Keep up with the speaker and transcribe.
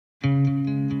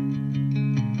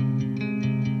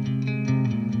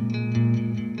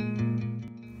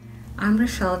I'm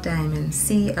Rochelle Damons,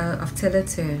 CEO of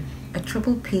Tsela, a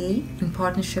triple P in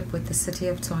partnership with the City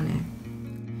of Tshweu.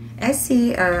 As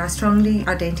CEO, I strongly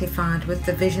identified with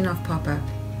the vision of POPUP,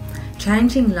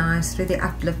 changing lives through the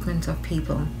upliftment of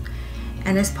people.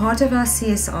 And as part of our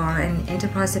CSR and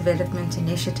enterprise development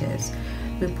initiatives,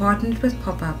 we partnered with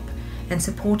POPUP and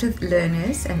supported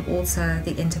learners and also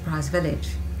the enterprise village.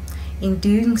 In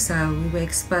doing so, we were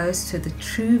exposed to the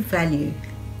true value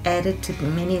added to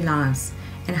many lives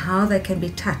and how they can be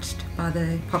touched by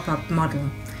the POPUP model.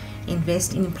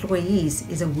 Invest in employees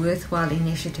is a worthwhile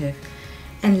initiative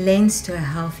and lends to a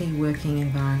healthy working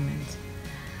environment.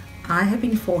 I have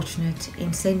been fortunate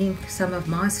in sending some of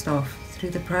my staff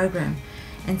through the program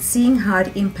and seeing how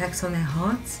it impacts on their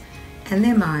hearts and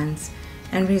their minds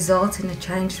and results in a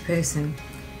changed person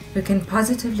who can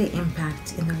positively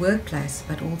impact in the workplace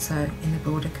but also in the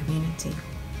broader community.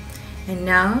 And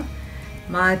now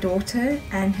my daughter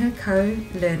and her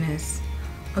co-learners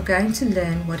are going to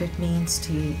learn what it means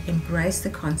to embrace the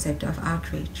concept of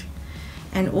outreach.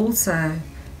 And also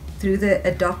through the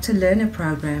Adopt-a-Learner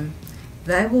program,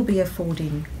 they will be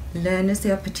affording learners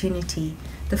the opportunity,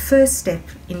 the first step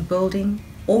in building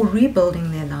or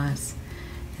rebuilding their lives.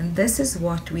 And this is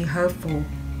what we hope for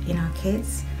in our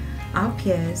kids, our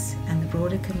peers and the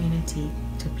broader community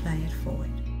to play it forward.